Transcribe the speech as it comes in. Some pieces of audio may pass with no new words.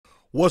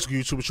What's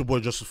good, YouTube? It's your boy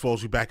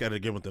JusticeXFalls. We back at it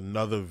again with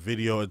another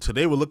video, and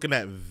today we're looking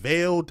at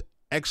Veiled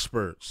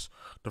Experts,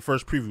 the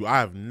first preview. I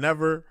have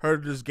never heard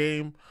of this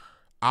game.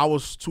 I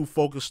was too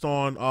focused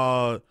on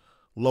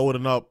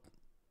loading up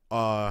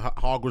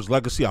Hogwarts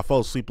Legacy. I fell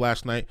asleep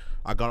last night.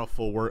 I got off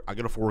for work. I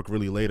get off for work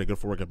really late. I get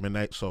off for work at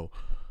midnight, so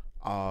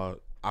I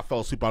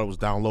fell asleep while it was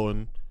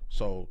downloading.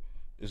 So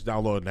it's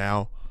downloaded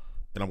now,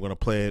 and I'm gonna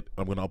play it.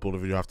 I'm gonna upload a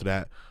video after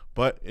that.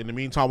 But in the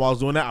meantime, while I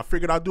was doing that, I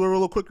figured I'd do a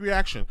real quick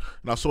reaction.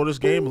 And I saw this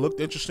game, it looked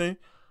interesting.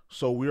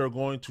 So we are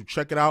going to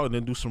check it out and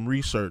then do some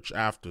research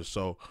after.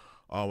 So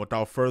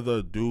without further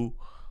ado,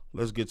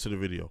 let's get to the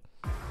video.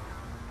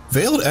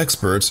 Veiled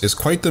Experts is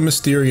quite the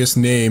mysterious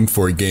name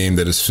for a game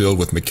that is filled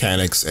with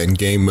mechanics and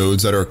game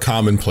modes that are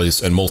commonplace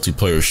in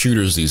multiplayer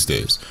shooters these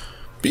days.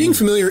 Being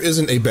familiar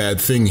isn't a bad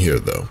thing here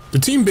though. The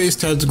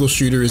team-based tactical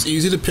shooter is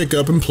easy to pick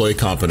up and play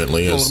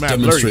competently, as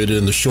demonstrated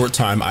in the short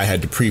time I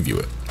had to preview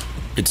it.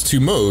 It's two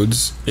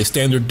modes, a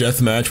standard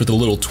deathmatch with a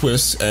little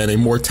twist, and a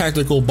more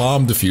tactical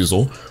bomb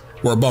defusal,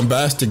 or a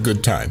bombastic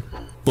good time,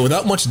 but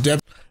without much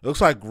depth. It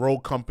looks like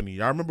Rogue Company.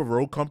 Y'all remember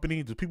Rogue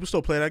Company? Do people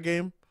still play that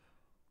game?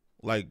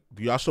 Like,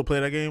 do y'all still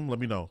play that game? Let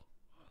me know.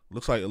 It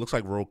looks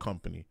like Rogue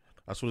Company.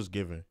 That's what it's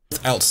giving.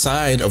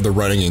 Outside of the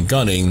running and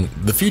gunning,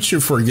 the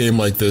future for a game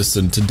like this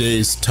in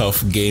today's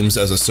tough games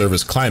as a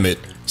service climate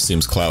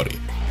seems cloudy.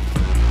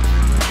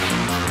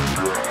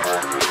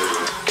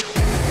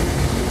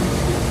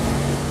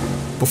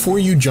 Before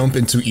you jump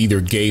into either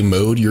game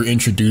mode, you're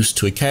introduced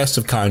to a cast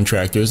of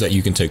contractors that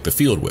you can take the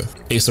field with.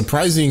 A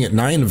surprising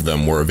 9 of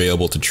them were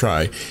available to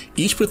try,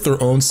 each with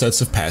their own sets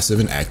of passive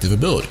and active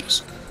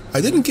abilities. I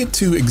didn't get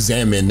to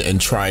examine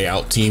and try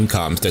out team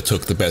comps that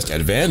took the best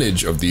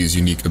advantage of these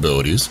unique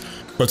abilities,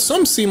 but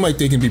some seem like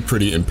they can be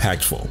pretty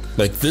impactful.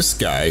 Like this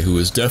guy, who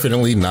is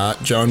definitely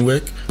not John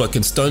Wick, but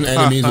can stun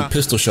enemies with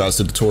pistol shots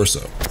to the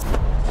torso.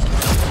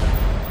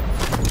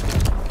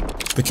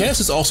 The cast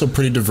is also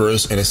pretty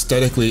diverse and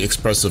aesthetically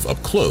expressive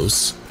up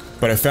close,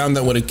 but I found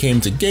that when it came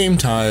to game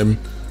time,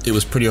 it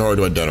was pretty hard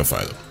to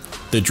identify them.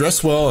 They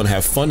dress well and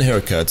have fun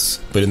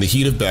haircuts, but in the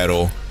heat of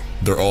battle,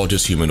 they're all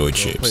just humanoid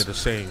shapes. Play the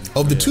same.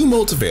 Of the 2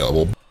 modes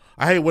available,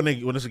 I hate when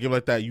it's a game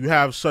like that. You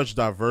have such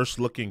diverse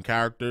looking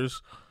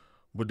characters,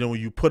 but then when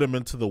you put them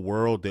into the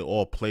world, they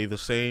all play the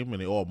same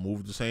and they all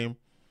move the same.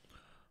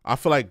 I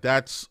feel like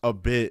that's a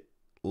bit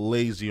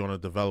lazy on a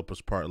developer's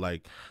part.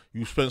 Like,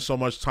 you spent so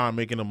much time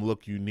making them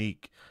look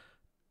unique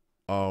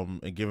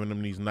and giving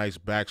them these nice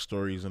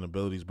backstories and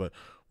abilities, but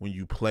when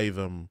you play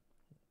them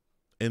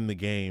in the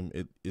game,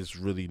 it is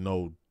really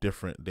no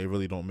different. They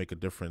really don't make a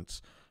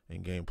difference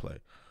in gameplay.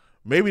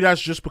 Maybe that's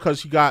just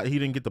because he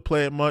didn't get to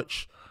play it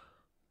much.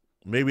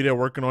 Maybe they're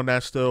working on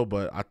that still,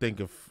 but I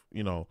think if,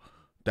 you know,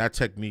 that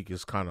technique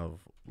is kind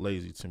of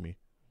lazy to me.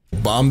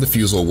 bomb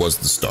defusal was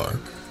the star.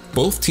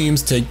 Both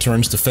teams take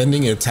turns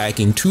defending and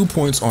attacking 2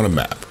 points on a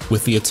map,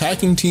 with the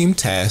attacking team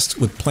tasked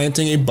with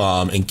planting a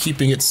bomb and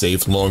keeping it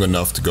safe long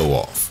enough to go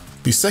off.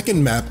 The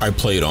second map I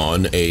played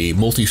on, a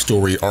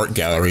multi-story art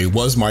gallery,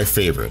 was my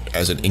favorite,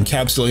 as it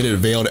encapsulated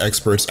Veiled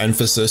Experts'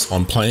 emphasis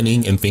on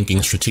planning and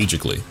thinking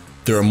strategically.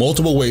 There are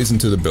multiple ways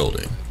into the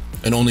building,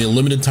 and only a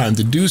limited time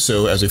to do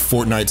so, as a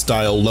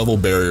Fortnite-style level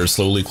barrier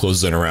slowly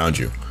closes in around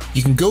you.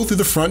 You can go through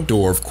the front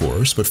door, of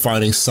course, but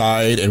finding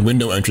side and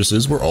window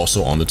entrances were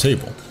also on the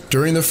table.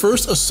 During the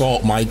first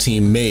assault my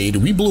team made,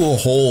 we blew a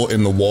hole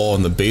in the wall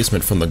in the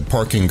basement from the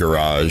parking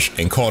garage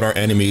and caught our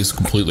enemies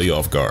completely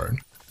off guard.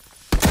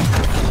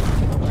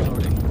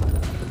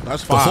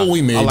 That's fine. The hole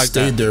we made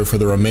stayed there for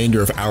the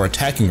remainder of our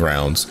attacking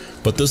rounds,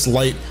 but this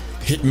light,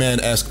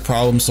 Hitman-esque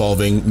problem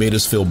solving made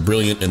us feel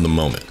brilliant in the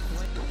moment.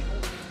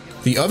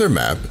 The other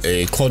map,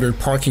 a cluttered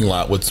parking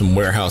lot with some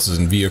warehouses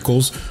and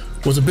vehicles,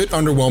 was a bit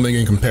underwhelming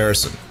in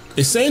comparison.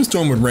 A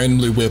sandstorm would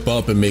randomly whip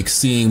up and make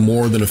seeing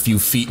more than a few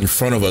feet in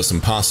front of us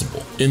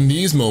impossible. In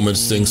these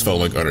moments, things felt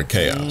like utter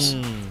chaos.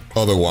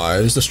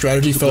 Otherwise, the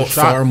strategy felt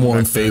far more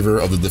in favor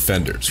of the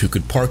defenders, who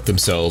could park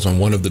themselves on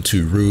one of the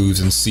 2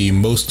 roofs and see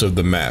most of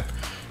the map,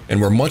 and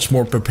were much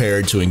more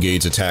prepared to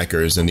engage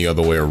attackers than the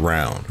other way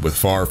around, with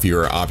far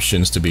fewer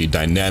options to be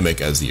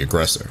dynamic as the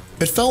aggressor.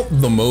 It felt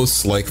the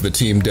most like the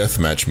team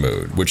deathmatch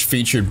mode, which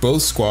featured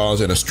both squads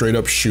in a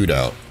straight-up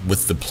shootout,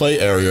 with the play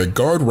area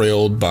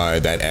guardrailed by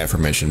that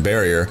aforementioned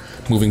barrier,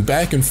 moving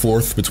back and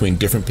forth between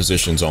different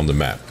positions on the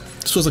map.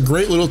 This was a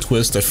great little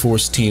twist that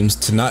forced teams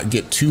to not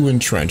get too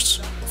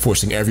entrenched,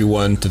 forcing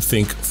everyone to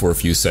think for a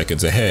few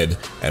seconds ahead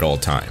at all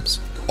times.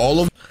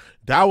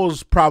 That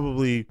was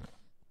probably...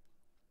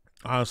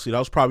 Honestly, that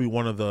was probably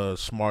one of the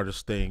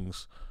smartest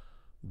things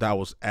that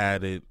was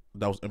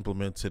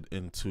implemented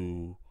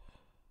into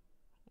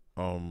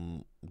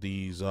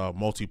these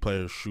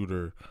multiplayer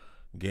shooter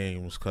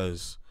games,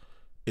 because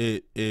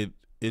it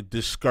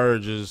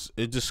discourages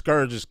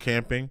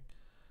camping,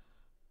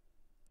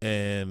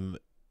 and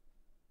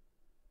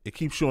it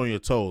keeps you on your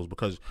toes,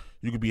 because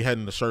you could be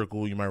heading the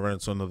circle, you might run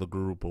into another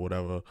group or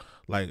whatever.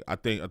 Like, I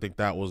think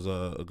that was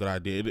a good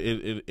idea.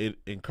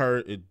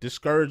 It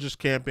discourages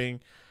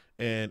camping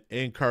and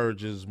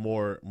encourages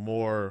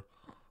more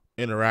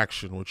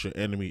interaction with your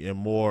enemy and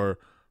more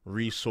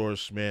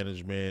resource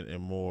management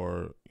and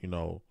more, you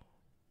know,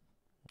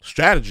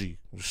 strategy,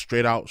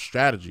 straight out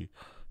strategy,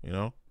 you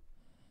know.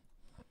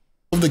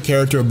 All of the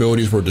character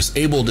abilities were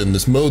disabled in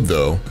this mode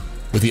though,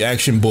 with the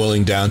action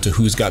boiling down to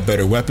who's got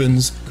better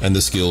weapons and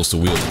the skills to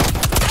wield them.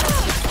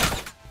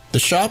 The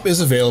shop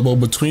is available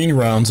between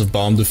rounds of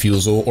bomb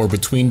defusal or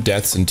between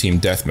deaths in team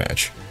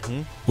deathmatch,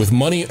 with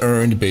money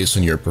earned based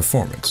on your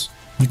performance.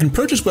 You can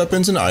purchase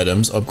weapons and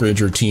items, upgrade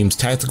your team's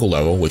tactical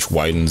level, which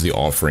widens the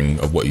offering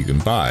of what you can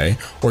buy,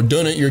 or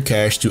donate your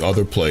cash to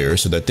other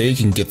players so that they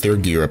can get their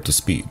gear up to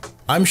speed.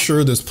 I'm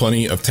sure there's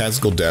plenty of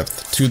tactical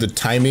depth to the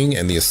timing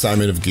and the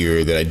assignment of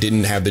gear that I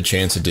didn't have the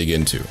chance to dig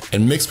into.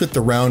 And mixed with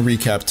the round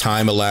recap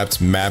time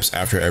elapsed maps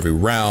after every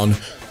round,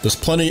 there's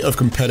plenty of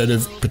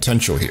competitive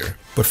potential here.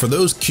 But for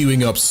those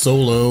queuing up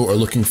solo or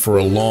looking for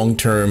a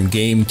long-term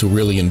game to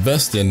really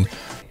invest in,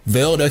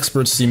 Veiled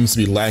Experts seems to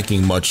be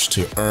lacking much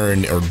to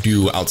earn or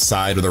do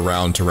outside of the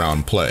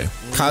round-to-round play.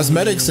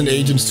 Cosmetics and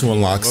agents to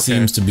unlock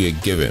seems to be a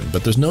given,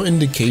 but there's no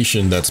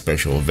indication that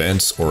special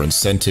events or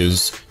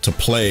incentives to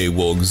play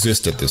will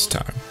exist at this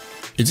time.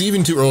 It's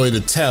even too early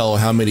to tell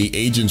how many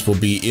agents will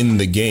be in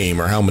the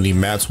game or how many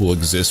maps will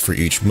exist for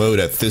each mode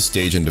at this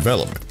stage in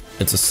development.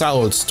 It's a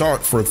solid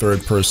start for a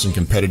third-person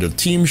competitive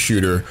team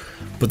shooter,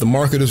 but the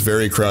market is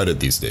very crowded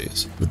these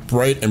days. With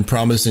bright and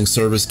promising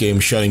service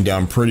games shutting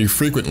down pretty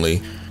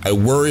frequently, I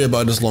worry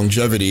about its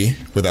longevity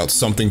without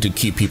something to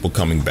keep people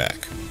coming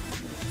back.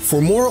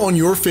 For more on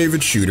your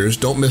favorite shooters,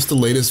 don't miss the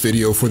latest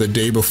video for the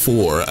day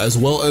before, as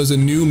well as a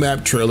new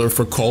map trailer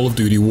for Call of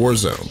Duty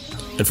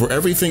Warzone. And for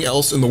everything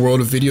else in the world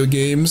of video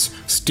games,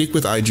 stick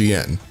with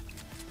IGN.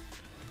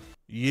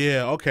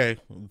 Yeah, okay.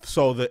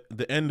 So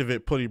the end of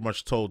it pretty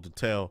much told the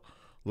tale.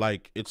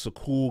 Like, it's a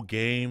cool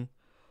game,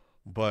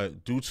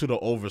 but due to the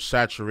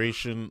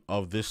oversaturation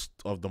of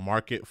the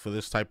market for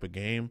this type of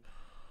game,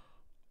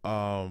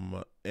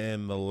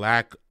 and the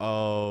lack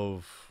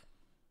of,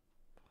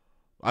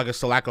 I guess,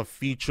 the lack of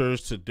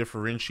features to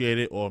differentiate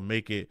it or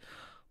make it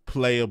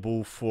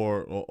playable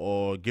for,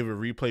 or give it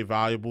replay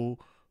value,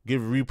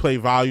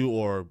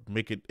 or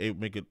make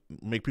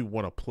people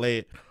want to play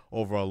it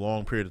over a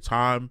long period of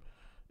time,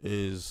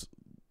 is,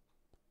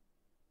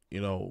 you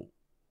know,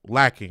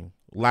 lacking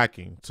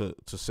to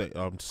say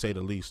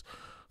the least.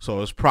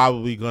 So it's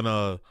probably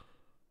gonna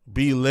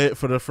be lit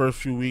for the first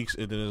few weeks,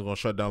 and then it's gonna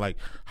shut down. Like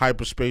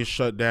Hyperspace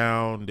shut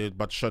down. They're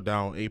about to shut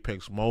down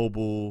Apex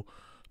Mobile.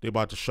 They're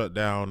about to shut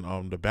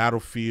down the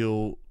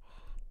Battlefield.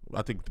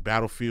 I think the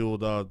Battlefield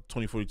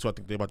 2042. I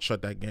think they're about to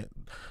shut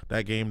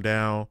that game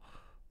down.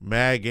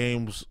 Mad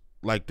games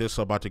like this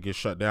are about to get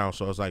shut down.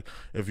 So it's like,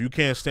 if you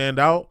can't stand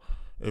out,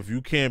 if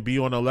you can't be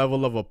on the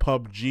level of a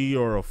PUBG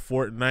or a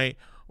Fortnite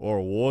or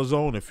a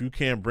Warzone, if you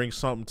can't bring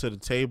something to the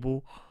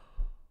table,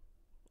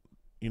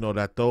 you know,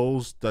 that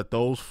those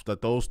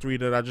three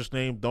that I just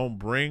named don't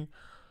bring,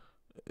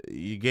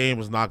 your game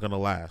is not gonna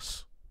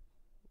last.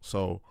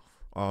 So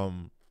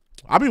I'll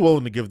be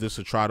willing to give this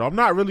a try though. I'm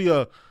not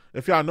really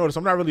if y'all notice,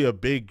 I'm not really a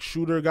big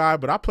shooter guy,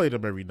 but I play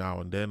them every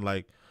now and then.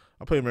 Like,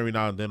 I play them every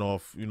now and then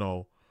off, you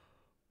know,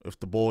 if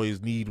the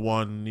boys need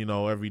one, you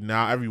know,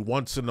 every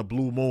once in a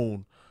blue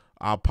moon,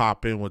 I'll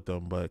pop in with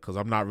them. But because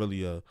I'm not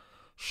really a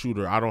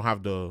shooter, I don't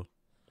have the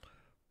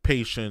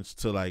patience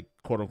to, like,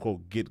 quote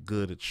unquote get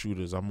good at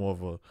shooters. I'm more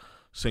of a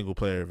single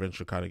player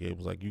adventure kind of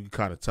games. Like, you can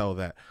kind of tell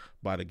that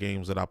by the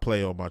games that I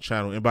play on my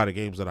channel and by the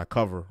games that I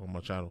cover on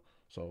my channel.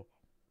 So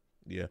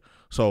yeah,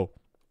 so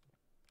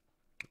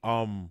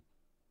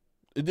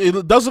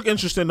it does look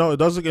interesting though. It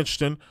does look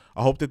interesting.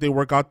 I hope that they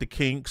work out the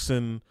kinks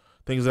and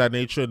things of that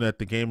nature, and that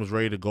the game is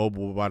ready to go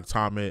by the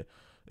time it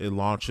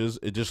launches.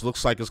 It just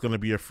looks like it's going to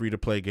be a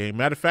free-to-play game.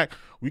 Matter of fact,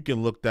 we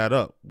can look that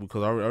up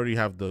because I already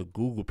have the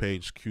Google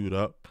page queued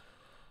up.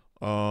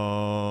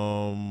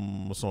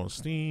 What's on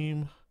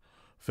Steam?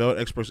 Veiled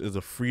Experts is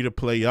a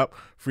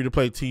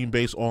free-to-play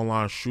team-based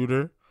online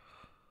shooter.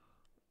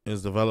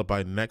 Is developed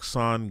by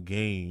Nexon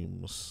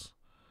Games.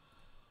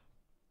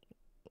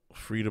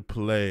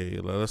 Free-to-play.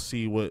 Let's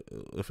see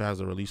if it has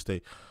a release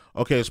date.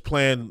 Okay, it's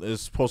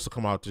supposed to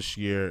come out this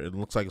year. It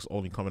looks like it's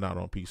only coming out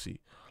on PC.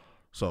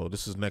 So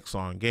this is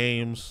Nexon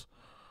Games.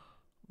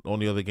 The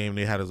only other game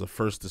they had is The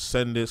First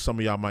Descendant. Some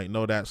of y'all might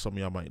know that. Some of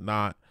y'all might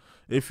not.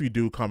 If you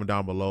do, comment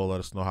down below. Let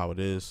us know how it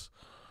is.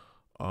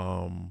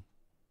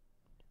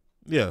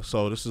 Yeah,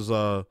 so this is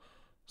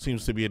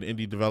seems to be an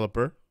indie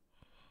developer,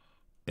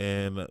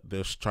 and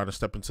they're trying to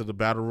step into the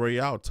battle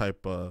royale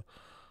type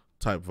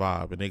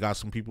vibe, and they got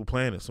some people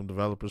playing it, some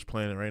developers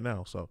playing it right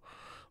now. So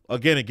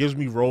again, it gives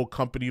me Rogue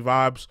Company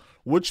vibes,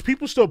 which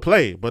people still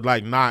play, but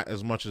like not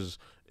as much as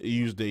they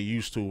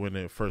used to when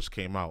it first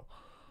came out.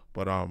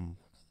 But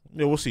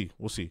yeah, we'll see.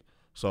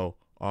 So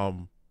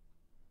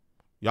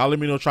y'all let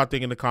me know what y'all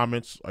think in the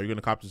comments. Are you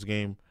gonna cop this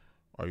game?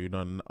 Are you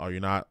done? Are you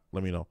not?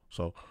 Let me know.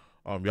 So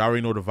y'all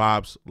already know the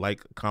vibes.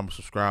 Like, comment,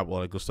 subscribe,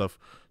 all that good stuff.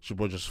 It's your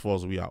boy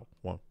JusticeXFalls. We out.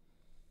 One.